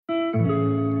Hi,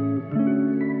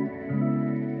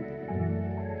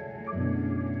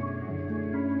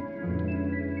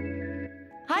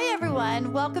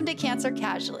 everyone. Welcome to Cancer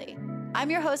Casually. I'm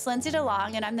your host, Lindsay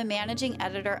DeLong, and I'm the managing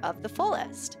editor of The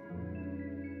Fullest.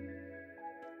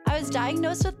 I was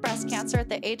diagnosed with breast cancer at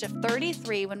the age of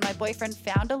 33 when my boyfriend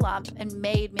found a lump and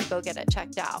made me go get it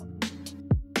checked out.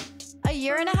 A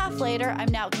year and a half later,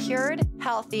 I'm now cured,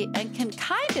 healthy, and can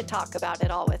kind of talk about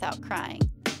it all without crying.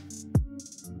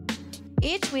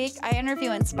 Each week, I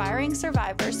interview inspiring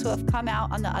survivors who have come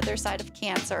out on the other side of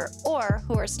cancer or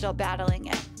who are still battling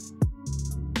it.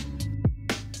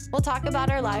 We'll talk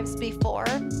about our lives before,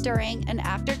 during, and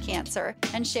after cancer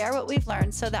and share what we've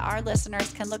learned so that our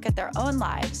listeners can look at their own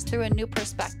lives through a new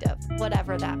perspective,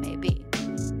 whatever that may be.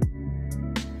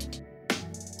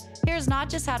 Here's not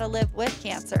just how to live with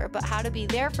cancer, but how to be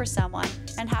there for someone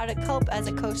and how to cope as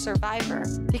a co-survivor,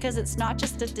 because it's not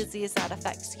just a disease that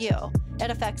affects you, it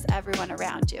affects everyone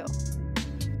around you.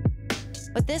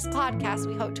 With this podcast,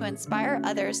 we hope to inspire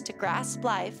others to grasp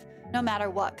life no matter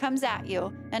what comes at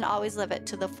you, and always live it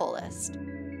to the fullest.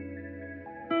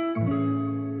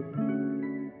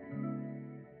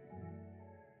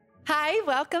 Hi,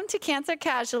 welcome to Cancer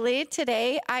Casually.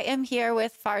 Today, I am here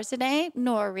with Farzaneh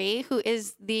Nouri, who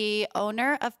is the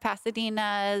owner of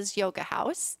Pasadena's Yoga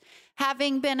House.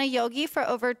 Having been a yogi for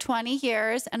over 20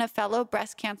 years and a fellow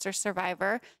breast cancer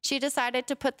survivor, she decided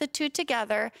to put the two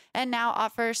together and now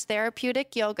offers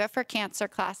therapeutic yoga for cancer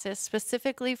classes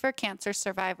specifically for cancer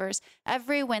survivors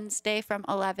every Wednesday from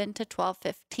 11 to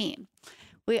 12:15.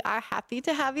 We are happy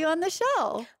to have you on the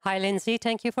show. Hi, Lindsay.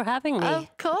 Thank you for having me.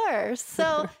 Of course.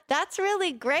 So that's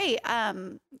really great.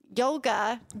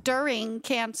 Yoga during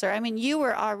cancer. I mean, you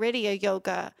were already a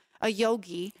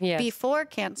yogi Yes. before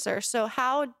cancer. So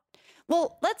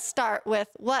well, let's start with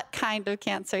what kind of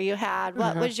cancer you had.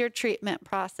 What was your treatment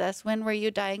process? When were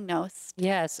you diagnosed?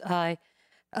 Yes, I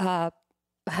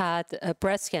had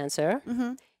breast cancer,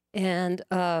 and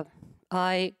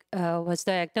I was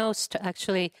diagnosed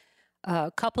actually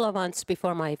a couple of months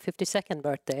before my 52nd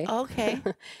birthday. Okay.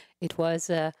 It was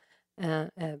an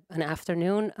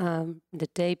afternoon, the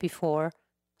day before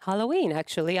Halloween,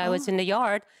 actually. I was in the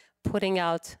yard putting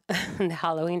out the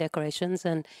Halloween decorations,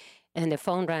 and the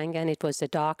phone rang, and it was the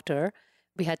doctor.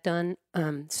 We had done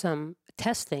some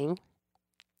testing,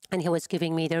 and he was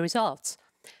giving me the results.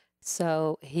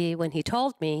 So when he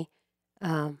told me,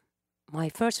 my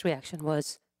first reaction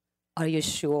was, "Are you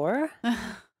sure?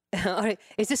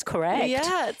 Is this correct?"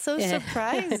 Yeah, it's so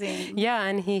surprising. Yeah,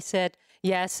 and he said,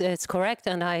 "Yes, it's correct,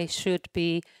 and I should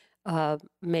be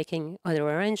making other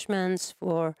arrangements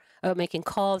making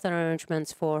calls and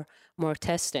arrangements for more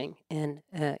testing and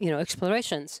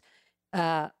explorations."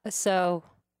 So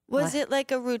was it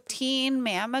like a routine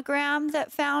mammogram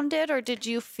that found it, or did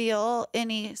you feel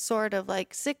any sort of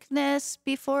like sickness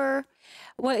before?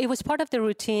 Well, it was part of the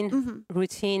routine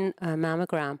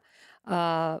mammogram.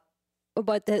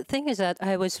 But the thing is that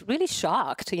I was really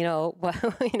shocked.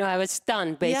 I was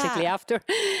stunned basically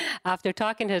after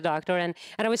talking to the doctor, and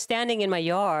I was standing in my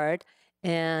yard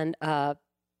and kind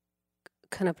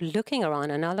of looking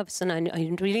around, and all of a sudden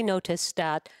I really noticed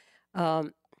that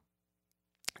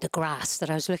the grass that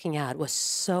I was looking at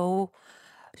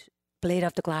blade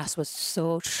of the glass was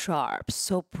so sharp,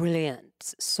 so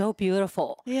brilliant, so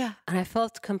beautiful. Yeah. And I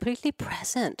felt completely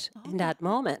present in that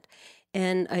moment.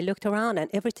 And I looked around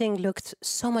and everything looked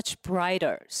so much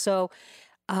brighter. So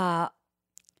it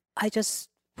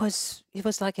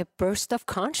was like a burst of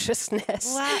consciousness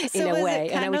in a way.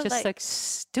 And I was just like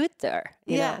stood there,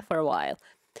 you know, for a while.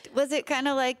 Was it kind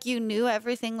of like you knew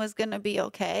everything was going to be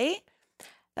okay?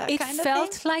 It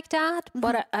felt like that,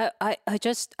 but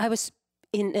I was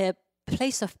in a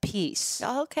place of peace.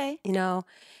 Oh, okay.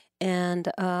 And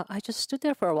I just stood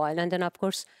there for a while. And then, of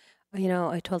course,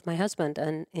 I told my husband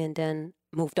and then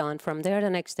moved on from there. The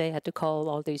next day, I had to call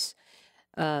all these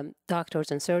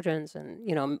doctors and surgeons and,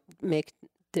 make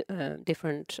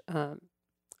different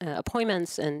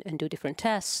appointments and do different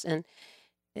tests. And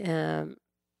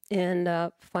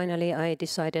finally, I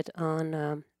decided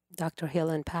on Dr. Hill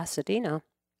in Pasadena.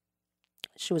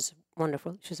 She was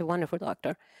wonderful. She's a wonderful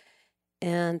doctor.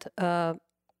 And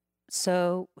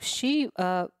so she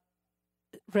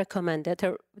recommended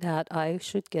that I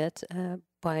should get a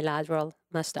bilateral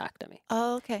mastectomy.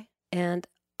 Oh, okay. And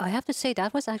I have to say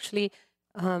that was actually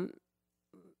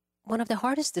one of the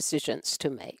hardest decisions to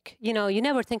make. You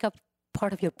never think of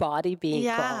part of your body being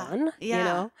gone,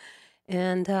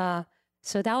 And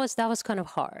so that was kind of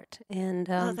hard. And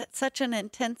that's such an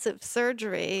intensive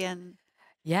surgery. And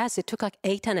yes, it took like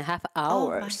 8.5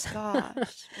 hours. Oh my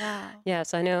gosh! Wow.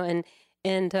 Yes, I know.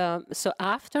 And so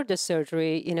after the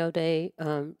surgery, they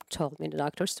told me, the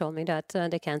doctors told me that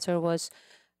the cancer was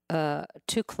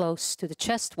too close to the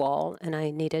chest wall and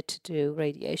I needed to do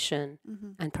radiation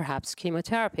and perhaps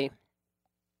chemotherapy.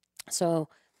 So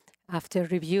after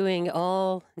reviewing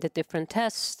all the different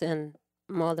tests and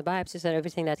all the biopsies and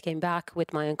everything that came back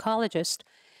with my oncologist,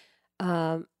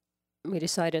 we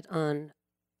decided on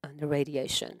the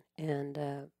radiation.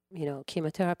 And,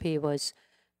 chemotherapy was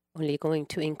only going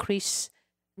to increase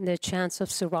the chance of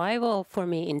survival for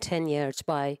me in 10 years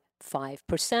by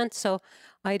 5%. So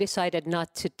I decided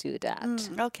not to do that.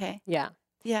 Okay. Yeah.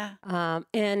 Yeah.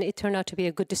 And it turned out to be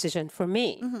a good decision for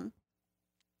me.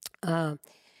 But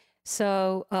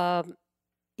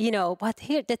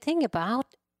here, the thing about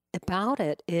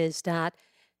it is that,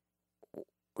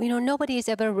 nobody is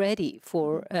ever ready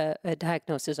for a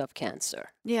diagnosis of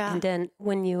cancer. Yeah. And then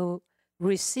when you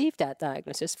receive that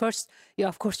diagnosis, first,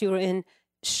 of course, you're in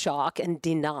shock and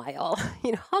denial.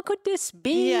 How could this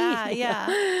be? Yeah.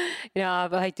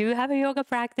 I do have a yoga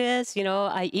practice.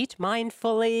 I eat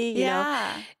mindfully.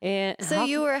 And so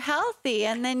you were healthy,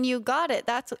 and then you got it.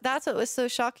 That's what was so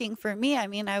shocking for me. I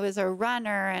mean, I was a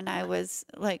runner, and I was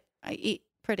like, I eat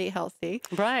pretty healthy,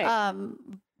 right?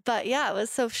 But yeah, it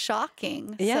was so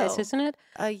shocking. Yes, isn't it?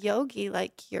 A yogi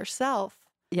like yourself.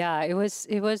 Yeah, it was.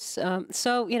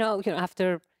 So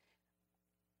after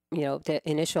the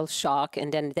initial shock,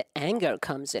 and then the anger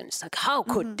comes in. It's like, how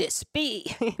could this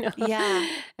be? Yeah.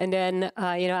 And then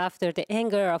after the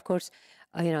anger, of course,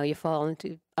 you fall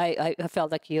into. I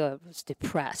felt like I was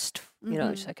depressed.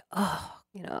 It's like,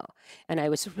 and I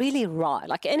was really raw.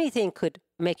 Like anything could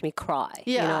make me cry.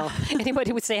 Yeah.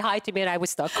 Anybody would say hi to me and I would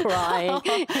start crying.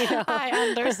 I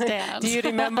understand. Do you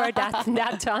remember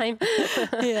that time?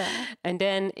 Yeah. And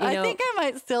then I think I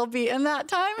might still be in that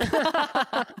time.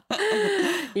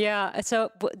 Yeah.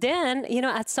 So then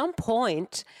at some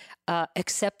point,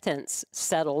 acceptance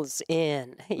settles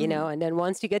in. And then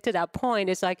once you get to that point,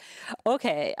 it's like,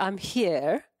 okay, I'm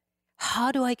here.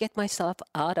 How do I get myself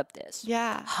out of this?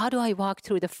 Yeah. How do I walk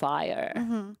through the fire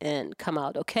and come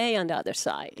out okay on the other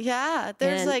side? Yeah.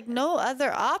 There's like no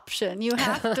other option. You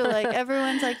have to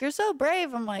everyone's like, you're so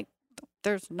brave. I'm like,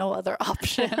 there's no other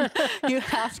option. You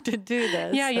have to do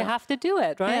this. Yeah, you have to do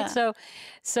it, right? Yeah.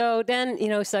 So then,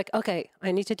 it's like, okay,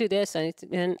 I need to do this. I need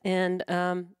to, and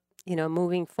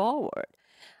moving forward.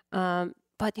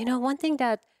 But, one thing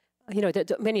that,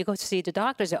 when you go to see the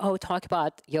doctors, talk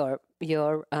about your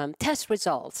test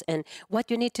results and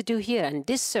what you need to do here and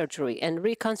this surgery and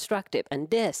reconstructive and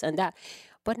this and that.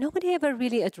 But nobody ever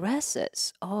really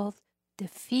addresses all the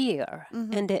fear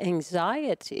and the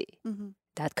anxiety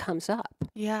that comes up.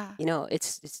 Yeah.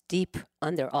 It's deep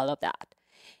under all of that.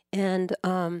 And,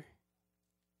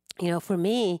 for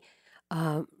me,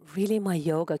 really my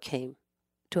yoga came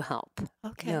to help.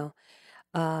 Okay.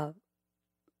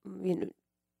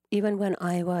 Even when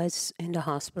I was in the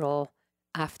hospital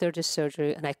after the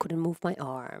surgery and I couldn't move my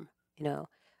arm,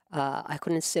 I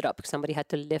couldn't sit up. Somebody had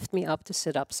to lift me up to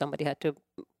sit up. Somebody had to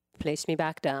place me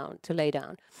back down to lay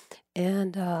down.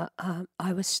 And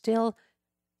I was still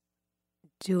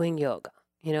doing yoga,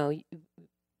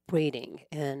 breathing,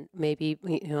 and maybe,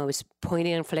 I was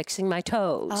pointing and flexing my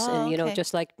toes and,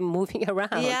 just like moving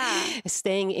around,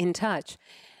 staying in touch.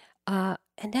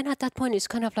 And then at that point, it's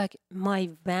kind of like my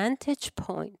vantage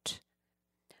point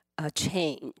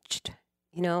changed.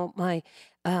 My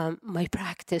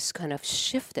practice kind of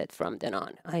shifted from then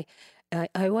on.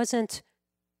 I wasn't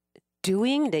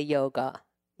doing the yoga,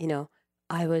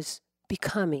 I was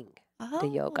becoming the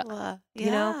yoga.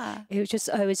 It was just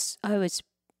I was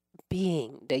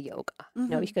being the yoga.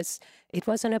 Because it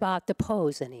wasn't about the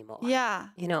pose anymore. Yeah.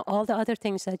 All the other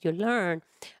things that you learn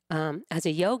as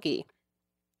a yogi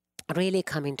really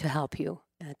coming to help you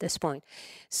at this point.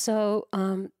 So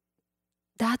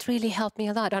that really helped me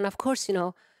a lot. And of course,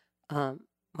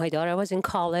 my daughter was in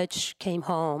college, came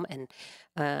home, and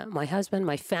my husband,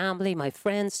 my family, my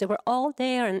friends, they were all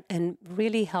there and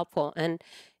really helpful. And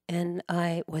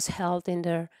I was held in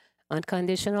their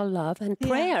unconditional love and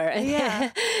prayer.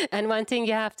 Yeah. And one thing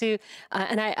you have to,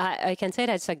 and I can say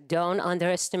that it's like, don't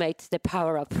underestimate the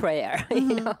power of prayer.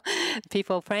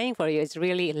 People praying for you, it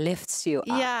really lifts you up.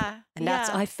 Yeah. And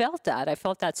I felt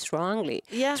that strongly.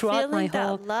 Yeah. Throughout Feeling my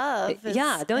whole that love. Is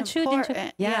don't you?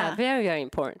 important. Yeah, very, very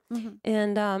important.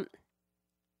 And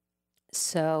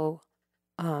so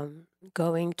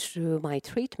going through my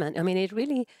treatment, I mean, it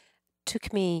really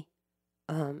took me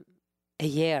a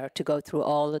year to go through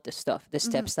all of the stuff, the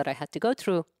steps that I had to go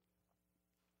through.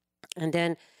 And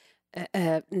then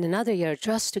another year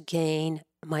just to gain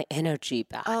my energy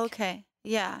back. Okay.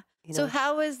 Yeah. you So know.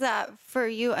 how is that for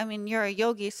you? I mean, you're a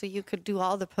yogi, so you could do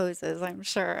all the poses, I'm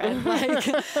sure. And like,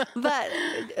 but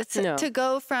No. to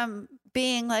go from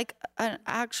being like an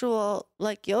actual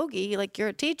like yogi, like you're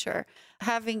a teacher,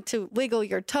 having to wiggle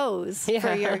your toes for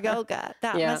your Yeah. yoga,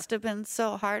 that Yeah. must have been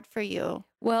so hard for you.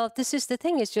 Well, this is the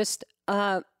thing. It's just,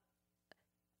 I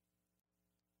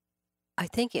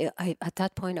think at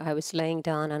that point I was laying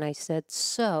down and I said,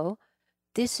 so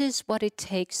this is what it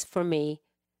takes for me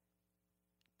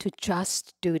to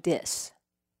just do this.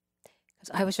 Because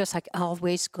I was just like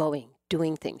always going,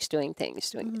 doing things,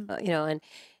 Mhm. you know,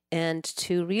 and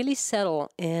to really settle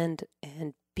and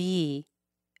be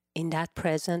in that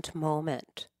present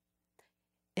moment.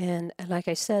 And like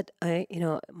I said,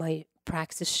 my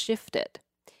practice shifted.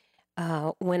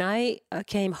 When I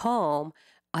came home,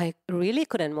 I really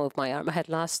couldn't move my arm. I had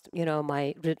lost,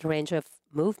 my range of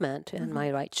movement in my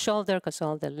Mhm. right shoulder because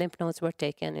all the lymph nodes were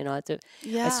taken, the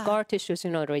Yeah. scar tissues,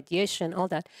 radiation, all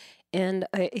that. And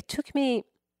it took me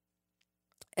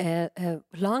a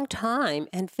long time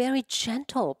and very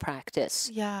gentle practice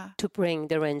Yeah. to bring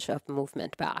the range of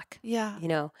movement back, Yeah. you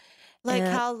know. Like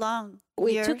And how long?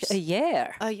 it took a Years?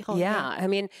 year. A whole Yeah. year. I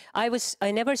mean,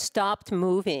 I never stopped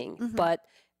moving, Mhm. but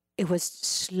it was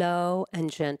slow and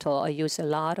gentle. I used a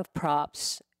lot of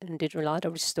props and did a lot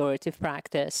of restorative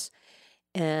practice.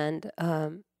 And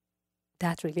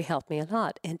that really helped me a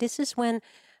lot. And this is when,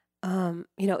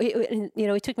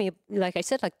 it took me, like I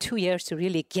said, like 2 years to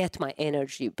really get my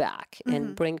energy back and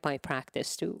Mhm. bring my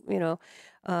practice to,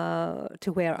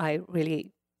 to where I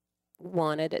really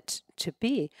wanted it to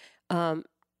be. Um,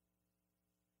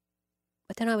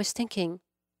 but then I was thinking,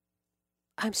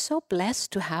 I'm so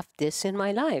blessed to have this in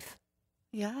my life.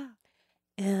 Yeah.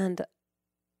 And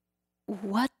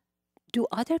what do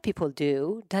other people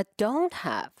do that don't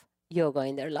have yoga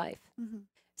in their life? Mhm.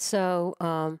 So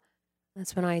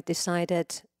that's when I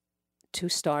decided to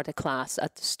start a class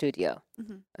at the studio.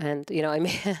 Mhm. And, I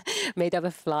made up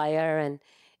a flyer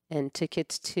and took it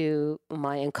to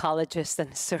my oncologist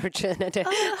and surgeon at the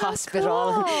Oh, how hospital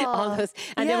and all cool. those.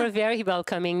 And they Yeah. were very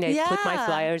welcoming. They put my Yeah.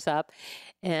 flyers up.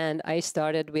 And I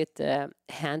started with a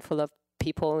handful of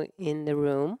people in the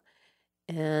room.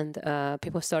 And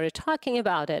people started talking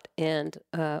about it. And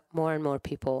more and more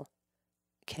people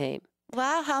came.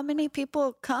 Wow, how many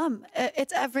people come?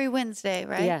 It's every Wednesday,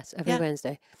 right? Yes, every Yeah.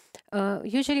 Wednesday.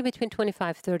 Usually between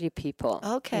 25, 30 people in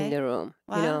Okay. the room.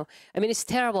 Wow. I mean, it's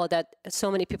terrible that so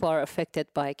many people are affected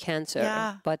by cancer,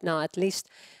 Yeah. but now at least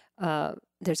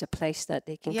there's a place that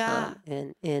they can Yeah.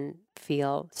 come and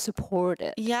feel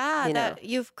supported. Yeah, you know. that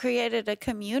you've created a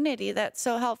community that's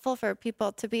so helpful for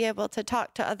people to be able to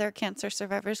talk to other cancer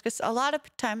survivors, because a lot of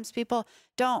times people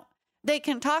don't, they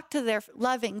can talk to their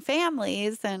loving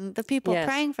families and the people Yes.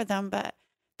 praying for them, but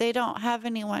they don't have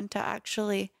anyone to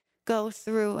actually go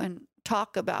through and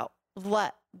talk about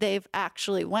what they've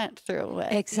actually went through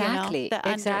with, Exactly, that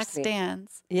exactly.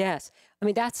 understands. Yes. I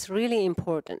mean, that's really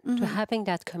important to Mhm. having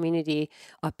that community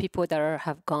of people that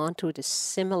have gone through the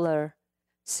similar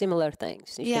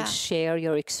things. You Yeah. can share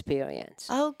your experience.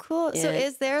 Oh, cool. So And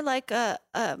is there like a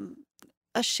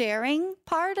sharing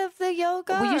part of the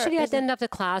yoga? we or usually at is the it- end of the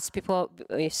class, people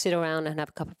sit around and have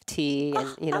a cup of tea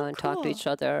and Oh, how and talk to cool. each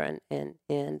other and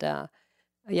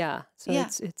yeah. So Yeah.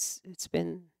 it's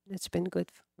been good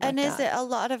And like is it that. a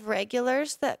lot of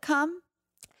regulars that come?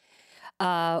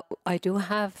 I do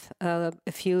have a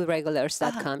few regulars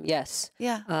that Uh-huh. come. Yes.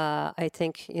 Yeah. I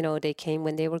think they came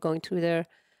when they were going through their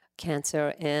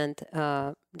cancer, and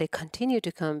they continue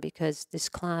to come because this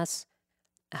class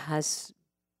has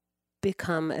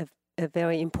become a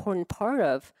very important part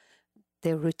of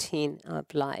their routine of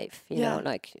life. Yeah.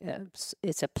 Like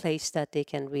it's a place that they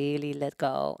can really let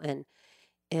go and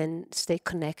stay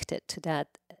connected to that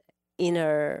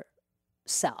inner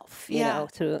self. Yeah.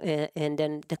 Through and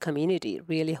then the community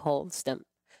really holds them.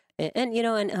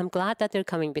 And I'm glad that they're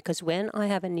coming, because when I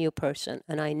have a new person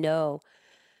and I know,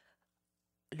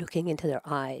 looking into their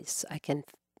eyes, I can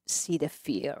see the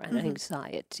fear and Mhm.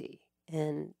 anxiety,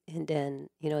 and then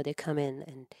they come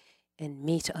in and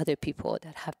meet other people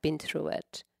that have been through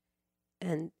it,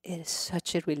 and it is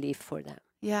such a relief for them.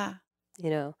 Yeah.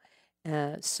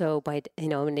 So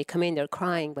when they come in, they're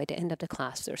crying. By the end of the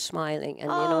class, they're smiling, and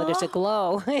there's a Oh,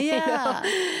 glow.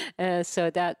 yeah. So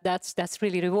that's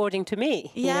really rewarding to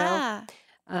me. Yeah.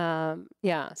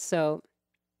 Yeah. So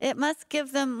It must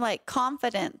give them like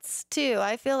confidence too.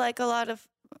 I feel like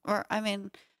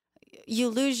you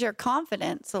lose your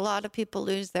confidence. A lot of people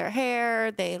lose their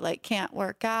hair. They like can't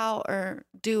work out or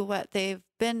do what they've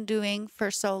been doing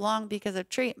for so long because of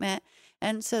treatment.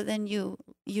 And so then you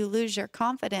lose your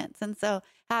confidence. And so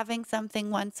having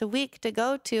something once a week to go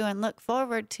to and look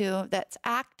forward to that's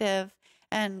active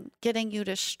and getting you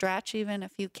to stretch, even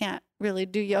if you can't really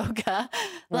do yoga.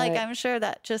 Like, Right. I'm sure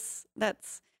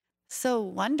that's so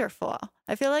wonderful.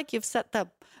 I feel like you've set the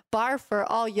bar for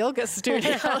all yoga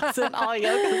studios, and all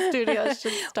yoga studios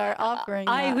should start offering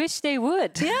I that. wish they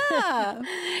would. Yeah.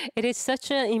 It is such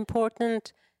an important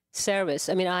service.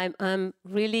 I mean, I'm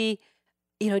really,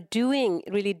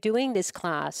 doing this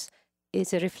class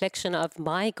is a reflection of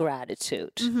my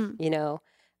gratitude, uh,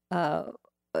 uh,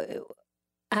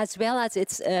 as well as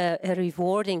it's a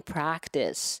rewarding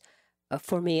practice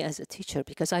for me as a teacher,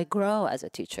 because I grow as a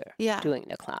teacher Yeah. doing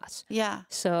the class. Yeah.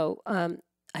 So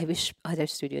I wish other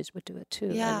studios would do it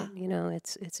too. Yeah. And,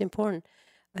 it's important.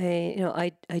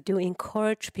 I do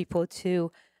encourage people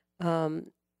to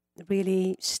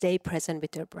really stay present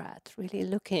with their breath, really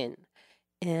look in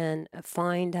and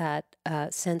find that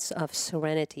sense of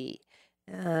serenity,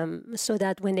 so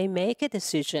that when they make a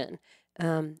decision,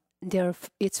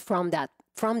 it's from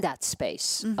that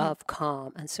space of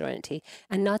calm and serenity,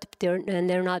 and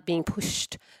they're not being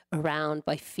pushed around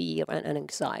by fear and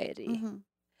anxiety.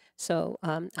 So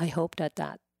I hope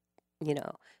that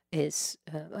is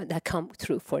that come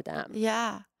through for them.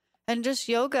 Yeah. And just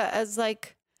yoga as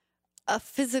like a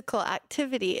physical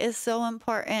activity is so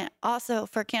important also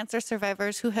for cancer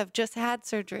survivors who have just had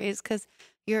surgeries, because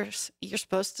you're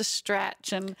supposed to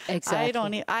stretch. And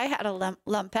Exactly. I had a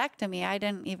lumpectomy. I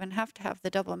didn't even have to have the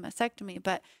double mastectomy,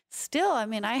 but still, I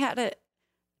mean, I had it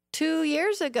 2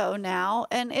 years ago now,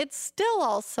 and it's still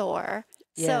all sore.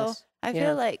 So Yes. I Yeah.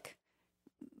 feel like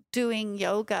doing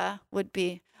yoga would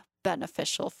be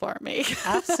beneficial for me.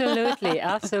 Absolutely,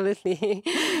 absolutely.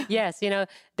 Yes,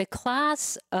 the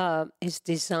class is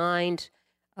designed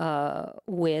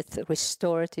with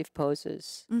restorative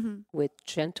poses, with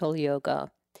gentle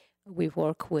yoga. We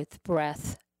work with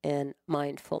breath and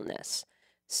mindfulness.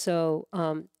 So,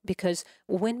 because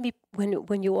when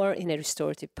you are in a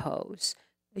restorative pose,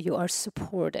 you are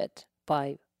supported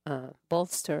by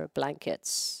bolster,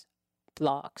 blankets,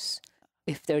 blocks,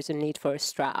 if there's a need for a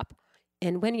strap.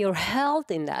 And when you're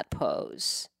held in that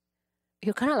pose,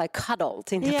 you're kind of like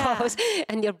cuddled in the Yeah. pose,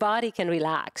 and your body can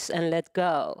relax and let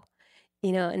go.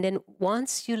 And then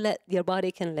once your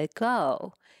body can let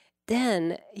go,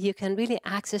 then you can really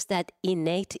access that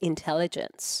innate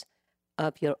intelligence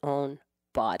of your own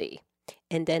body.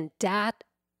 And then that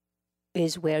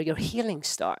is where your healing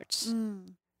starts,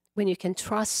 when you can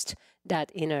trust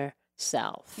that inner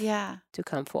self Yeah. to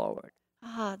come forward.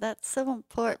 Oh, that's so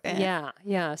important.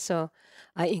 Yeah. So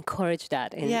I encourage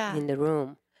that Yeah. in the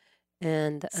room.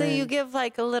 And So you give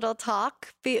like a little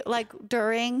talk, like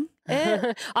during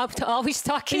it? I'm always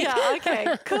talking. Yeah. Okay.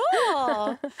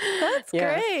 Cool. That's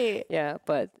Yeah. great. Yeah,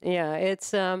 but yeah,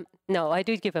 it's no, I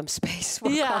do give them space for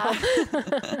Yeah. calm.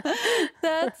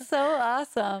 That's so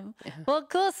awesome. Well,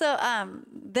 cool. So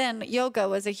then yoga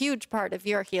was a huge part of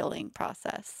your healing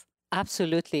process.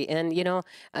 Absolutely, and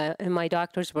and my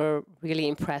doctors were really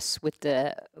impressed with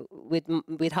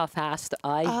with how fast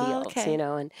I Oh, healed.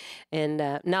 okay. And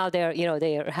now they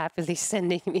are happily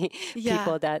sending me Yeah.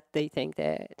 people that they think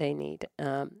they need.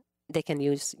 They can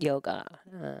use yoga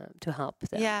to help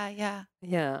them. Yeah.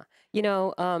 Yeah.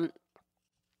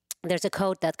 There's a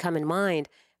quote that come in mind.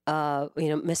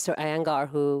 Mr. Iyengar,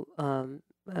 who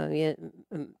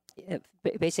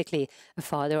basically a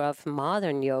father of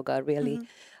modern yoga, really.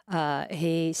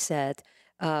 He said,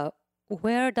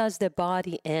 where does the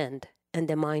body end and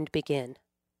the mind begin?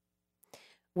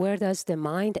 Where does the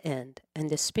mind end and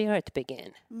the spirit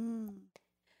begin?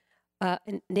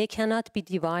 And they cannot be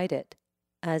divided,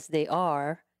 as they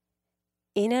are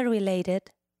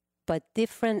interrelated but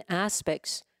different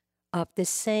aspects of the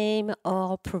same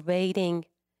all-pervading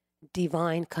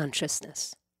divine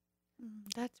consciousness.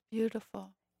 That's beautiful.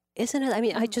 Isn't it? I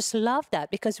mean, I just love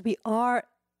that, because we are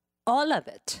all of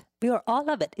it. We are all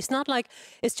of it. It's not like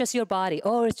it's just your body,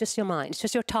 or it's just your mind, it's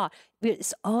just your thought.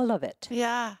 It's all of it.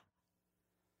 Yeah.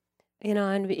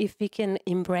 And if we can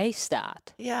embrace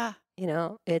that, Yeah.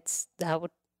 that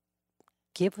would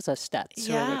give us that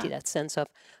serenity, Yeah. that sense of,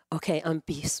 okay, I'm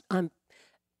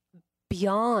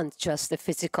beyond just the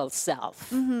physical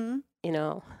self.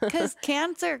 Because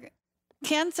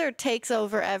cancer takes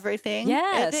over everything.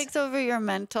 Yes. It takes over your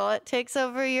mental. It takes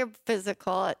over your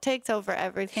physical. It takes over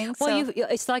everything. Well, So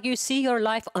it's like you see your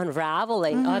life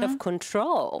unraveling out of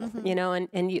control,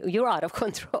 and you're out of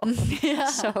control. yeah.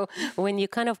 So when you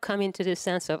kind of come into the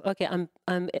sense of, okay,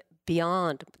 I'm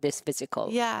beyond this physical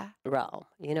Yeah. realm,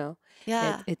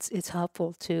 Yeah. it's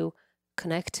helpful to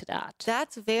connect to that.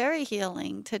 That's very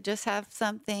healing to just have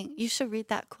something. You should read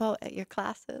that quote at your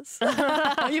classes.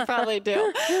 You probably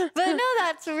do. But no,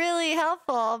 that's really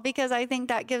helpful because I think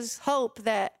that gives hope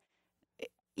that,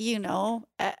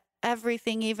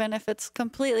 everything, even if it's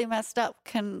completely messed up,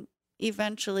 can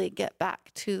eventually get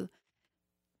back to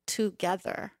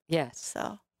together. Yes.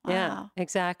 So, wow. Yeah,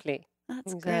 exactly.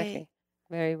 That's Exactly. great.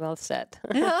 Very well said.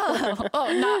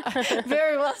 Not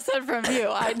very well said from you.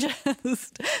 I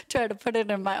just try to put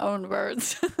it in my own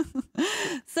words.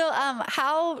 So,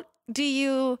 how do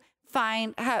you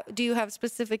find? Do you have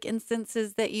specific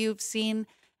instances that you've seen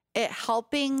it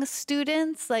helping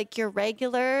students, like your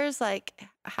regulars? Like,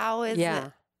 how is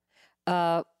it?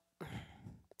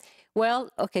 Well,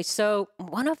 okay. So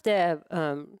one of the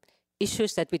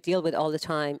issues that we deal with all the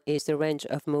time is the range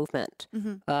of movement.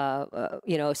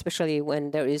 Especially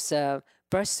when there is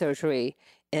breast surgery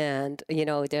and,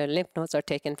 the lymph nodes are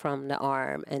taken from the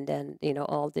arm and then,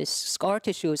 all these scar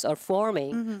tissues are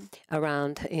forming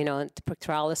around, the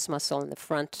pectoralis muscle in the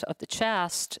front of the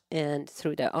chest and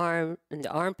through the arm and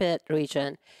the armpit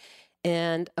region.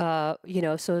 And,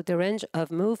 so the range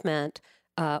of movement,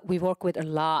 we work with a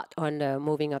lot on the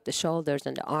moving of the shoulders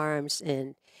and the arms,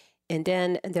 and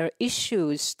then there are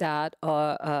issues that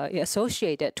are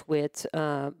associated with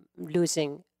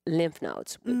losing lymph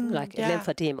nodes, like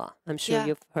lymphedema. I'm sure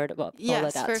you've heard about all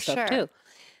of that stuff too.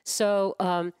 So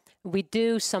we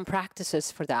do some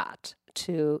practices for that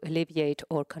to alleviate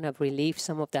or kind of relieve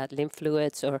some of that lymph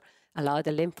fluids or allow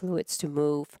the lymph fluids to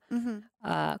move.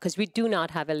 Because we do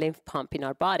not have a lymph pump in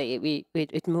our body.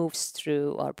 It moves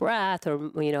through our breath or,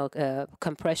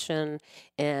 compression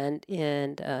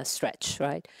and stretch,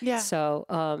 right? Yeah. So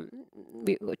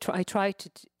I try to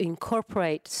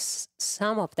incorporate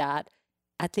some of that,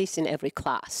 at least in every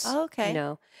class. Okay.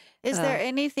 Is there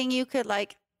anything you could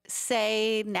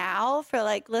say now for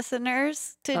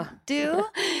listeners to do?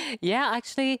 Yeah,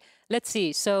 actually, let's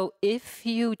see. So if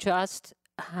you just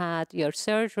had your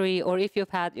surgery, or if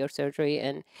you've had your surgery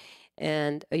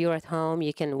and you're at home,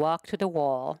 you can walk to the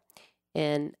wall,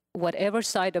 and whatever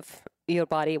side of your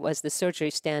body was the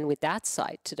surgery, stand with that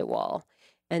side to the wall,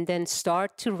 and then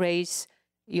start to raise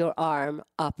your arm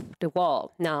up the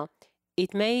wall. Now, you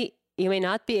may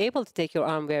not be able to take your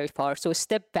arm very far, so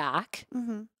step back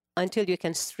until you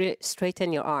can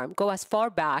straighten your arm. Go as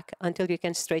far back until you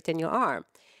can straighten your arm.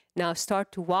 Now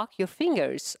start to walk your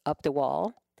fingers up the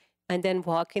wall, and then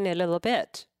walk in a little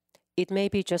bit. It may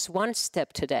be just one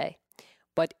step today,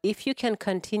 but if you can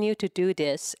continue to do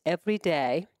this every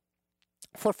day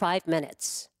for 5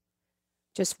 minutes,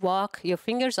 just walk your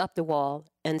fingers up the wall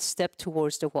and step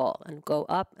towards the wall, and go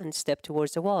up and step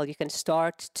towards the wall. You can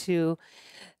start to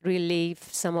relieve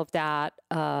some of that,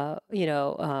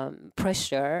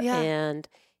 pressure and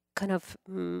kind of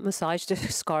massage the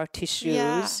scar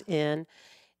tissues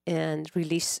and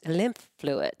release lymph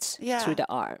fluids through the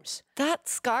arms. That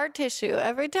scar tissue,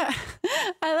 every time,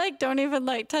 I don't even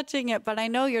like touching it, but I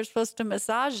know you're supposed to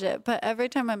massage it. But every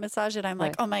time I massage it, I'm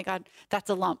like, oh my God, that's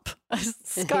a lump.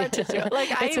 Scar tissue.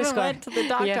 I even went to the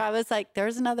doctor. I was like,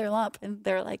 there's another lump. And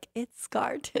they're like, it's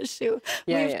scar tissue.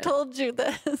 We've told you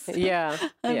this.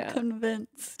 I'm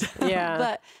convinced.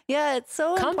 But it's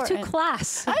so important. Come to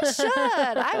class. I should.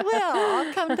 I will.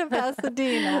 I'll come to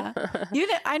Pasadena.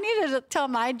 I needed to tell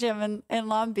my gym in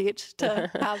Long Beach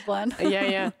to have one.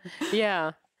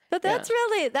 Yeah. But that's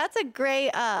a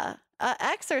great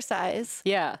exercise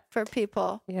for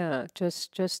people. Yeah,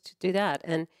 just do that.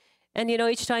 And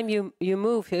each time you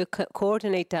move, you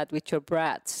coordinate that with your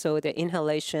breath. So the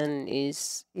inhalation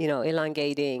is,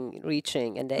 elongating,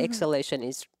 reaching, and the exhalation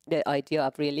is the idea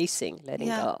of releasing, letting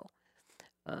go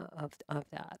of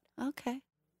that. Okay.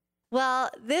 Well,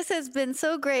 this has been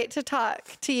so great to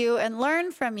talk to you and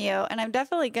learn from you. And I'm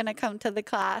definitely going to come to the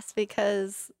class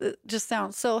because it just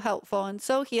sounds so helpful and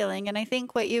so healing. And I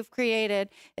think what you've created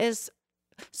is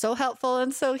so helpful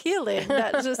and so healing.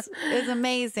 That just is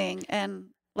amazing.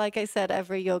 And like I said,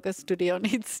 every yoga studio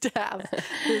needs to have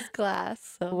this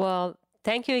class. So. Well,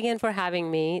 thank you again for having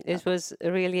me. This was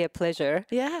really a pleasure.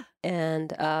 Yeah.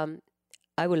 And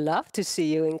I would love to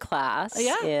see you in class.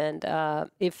 Yeah. And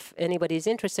if anybody's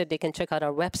interested, they can check out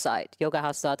our website,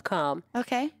 yogahouse.com.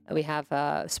 Okay. We have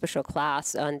a special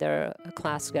class under a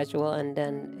class schedule, and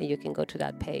then you can go to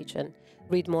that page and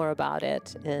read more about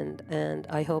it. And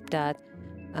I hope that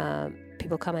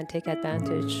people come and take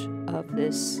advantage of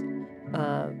this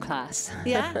class.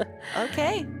 Yeah.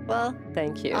 Okay. Well,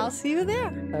 thank you. I'll see you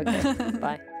there. Okay.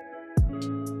 Bye.